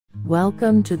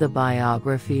Welcome to the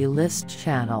Biography List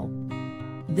channel.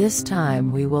 This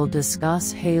time we will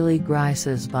discuss Hailey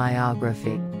Grice's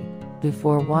biography.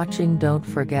 Before watching, don't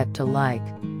forget to like,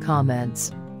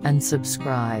 comments, and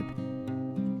subscribe.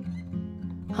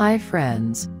 Hi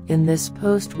friends, in this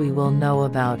post we will know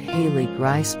about Hailey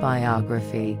Grice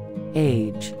biography,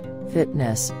 age,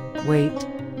 fitness, weight,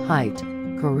 height,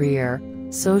 career,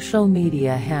 social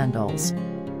media handles.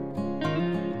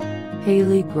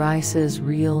 Hailey Grice's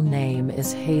real name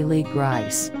is Hailey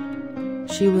Grice.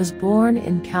 She was born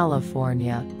in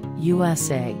California,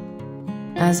 USA.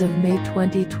 As of May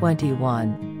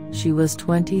 2021, she was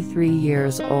 23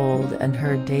 years old and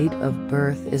her date of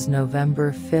birth is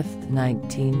November 5,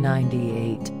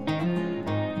 1998.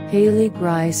 Hailey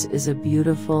Grice is a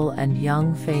beautiful and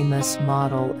young famous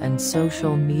model and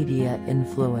social media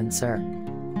influencer.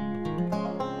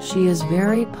 She is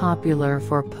very popular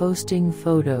for posting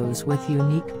photos with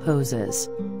unique poses.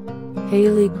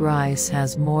 Hailey Grice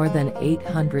has more than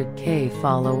 800k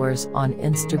followers on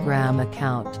Instagram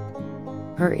account.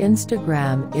 Her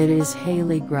Instagram it is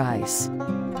Hailey Grice.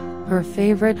 Her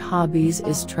favorite hobbies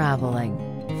is traveling,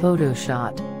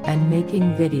 photoshoot, and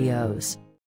making videos.